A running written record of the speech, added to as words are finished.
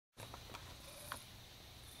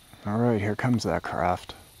Alright, here comes that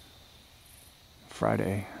craft.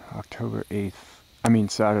 Saturday, October 8th,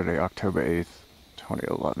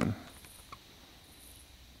 2011.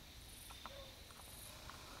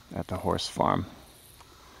 At the horse farm,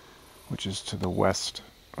 which is to the west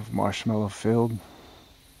of Marshmallow Field.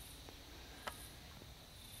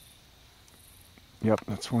 Yep,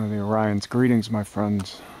 that's one of the Orions. Greetings, my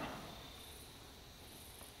friends.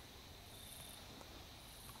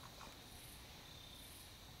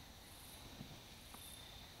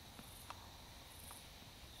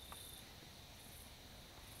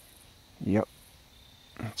 Yep,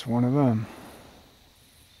 that's one of them.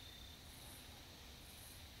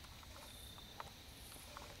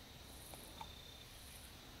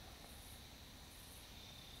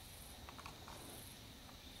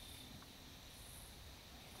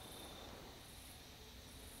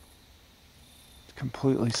 It's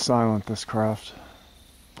completely silent, this craft.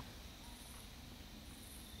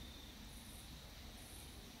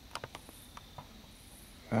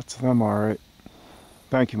 That's them, all right.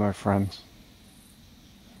 Thank you, my friends.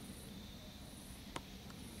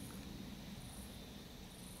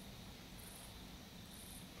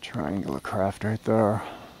 Triangular craft right there.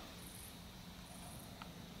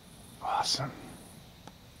 Awesome.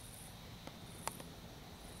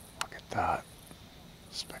 Look at that.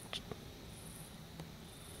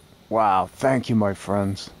 Wow, thank you, my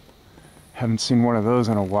friends. Haven't seen one of those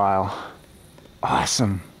in a while.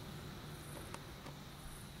 Awesome.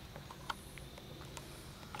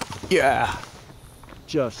 Yeah,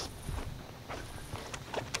 just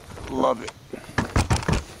love it.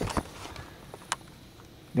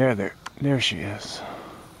 There she is.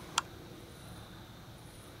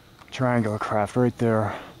 Triangular craft right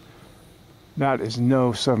there. That is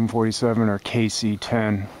no 747 or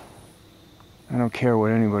KC-10. I don't care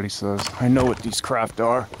what anybody says. I know what these craft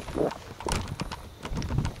are.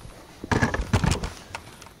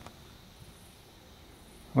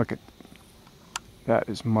 Look at that,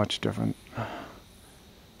 is much different.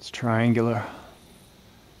 It's triangular,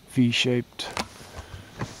 V-shaped.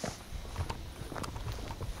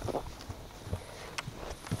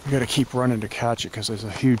 I gotta keep running to catch it because there's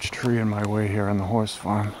a huge tree in my way here on the horse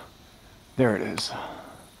farm. There it is.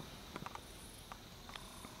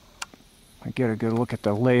 I get a good look at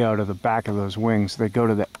the layout of the back of those wings. They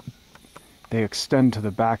extend to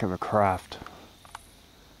the back of the craft.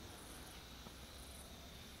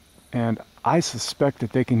 And I suspect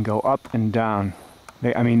that they can go up and down.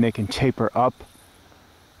 They can taper up,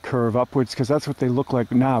 curve upwards, because that's what they look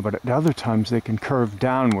like now, but at other times they can curve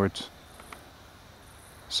downwards.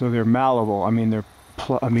 So they're malleable. They're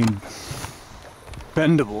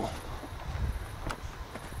bendable.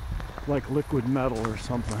 Like liquid metal or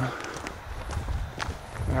something.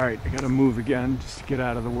 Alright, I gotta move again just to get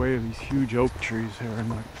out of the way of these huge oak trees here.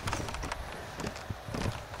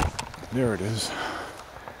 There it is.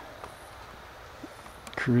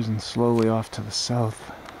 Cruising slowly off to the south.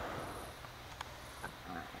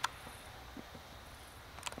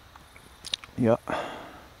 Yep.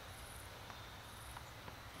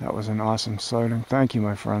 That was an awesome sighting. Thank you,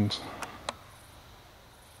 my friends.